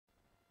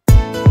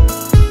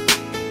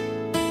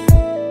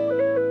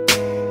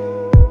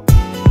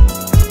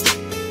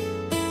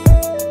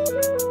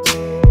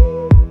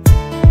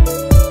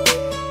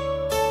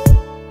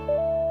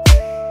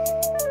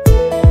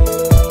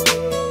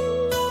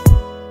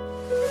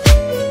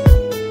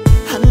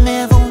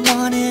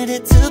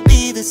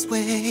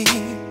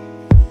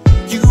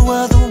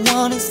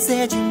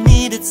said you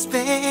needed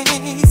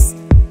space.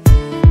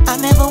 I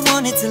never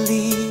wanted to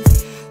leave.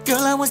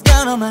 Girl, I was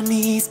down on my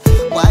knees.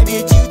 Why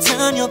did you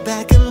turn your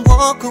back and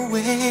walk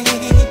away?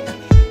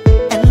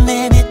 And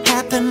then it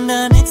happened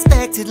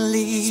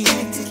unexpectedly.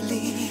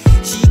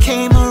 She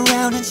came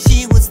around and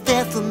she was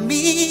there for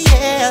me,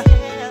 yeah.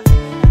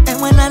 And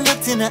when I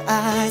looked in her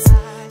eyes,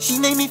 she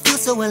made me feel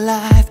so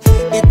alive.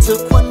 It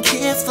took one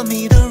kiss for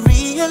me to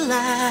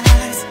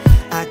realize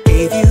I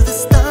gave you the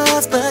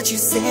stars, but you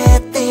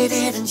said they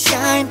didn't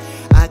shine.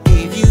 I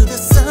gave you the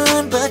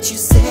sun, but you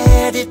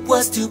said it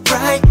was too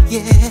bright,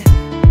 yeah.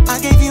 I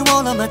gave you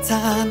all of my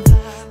time.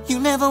 You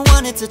never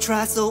wanted to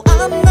try, so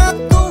I'm not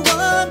the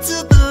one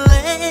to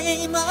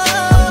blame.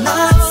 I'm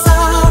not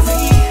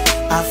sorry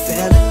I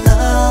fell in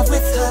love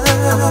with her.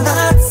 I'm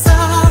not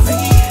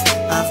sorry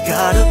I've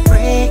gotta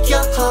break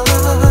your heart.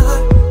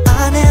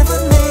 I never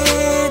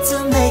meant to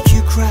make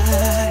you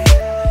cry.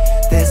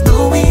 There's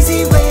no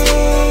easy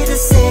way to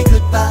say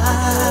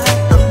goodbye.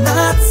 I'm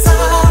not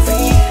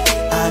sorry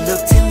I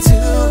looked into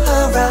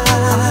her eyes.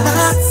 I'm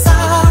not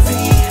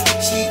sorry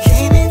she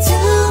came into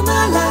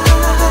my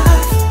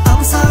life.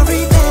 I'm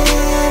sorry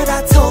that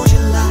I told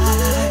you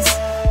lies,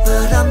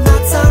 but I'm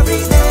not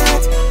sorry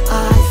that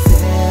I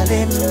fell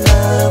in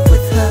love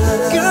with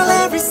her. Girl,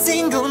 every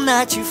single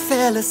night you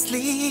fell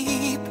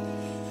asleep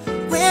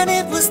when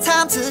it was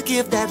time to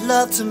give that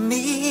love to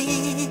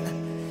me.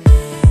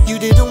 You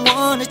didn't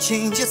want to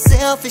change your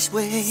selfish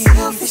ways,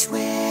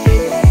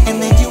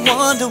 and then you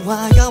wonder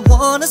why I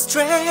wanna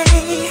stray.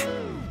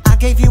 I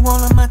gave you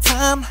all of my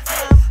time,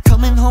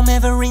 coming home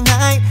every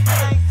night.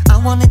 I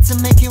wanted to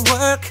make it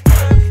work,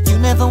 you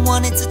never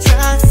wanted to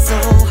try. So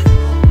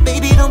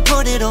baby, don't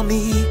put it on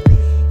me.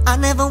 I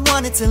never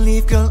wanted to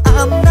leave, girl,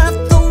 I'm not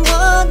the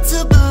one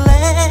to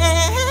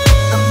blame.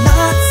 I'm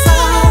not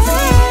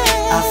sorry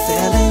I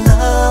fell in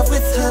love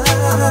with her.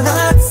 I'm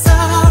not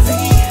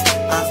sorry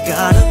I've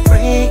gotta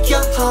break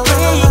your heart. I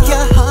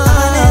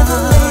never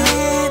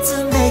meant to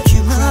make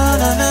you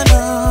cry.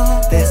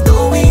 No. There's no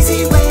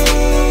easy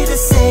way to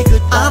say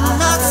goodbye. I'm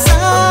not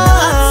sorry.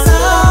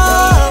 I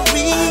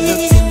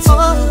looked into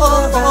her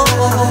eyes.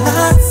 I'm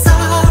not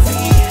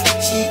sorry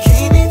she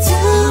came into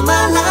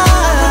my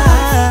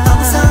life.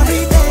 I'm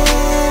sorry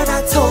that I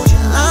told you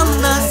I'm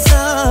not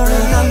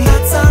sorry. I'm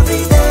not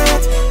sorry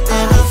that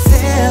I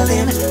fell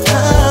in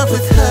love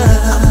with her.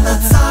 I'm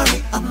not sorry,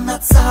 I'm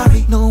not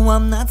sorry. No,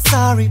 I'm not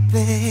sorry,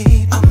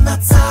 babe. I'm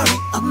not sorry,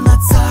 I'm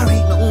not sorry.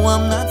 No,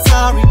 I'm not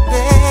sorry,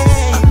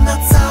 babe. I'm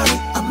not sorry,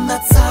 I'm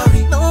not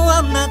sorry. No,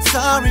 I'm not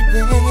sorry,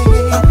 babe.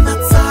 I'm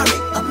not sorry,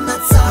 I'm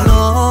not sorry.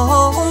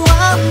 No,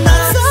 I'm not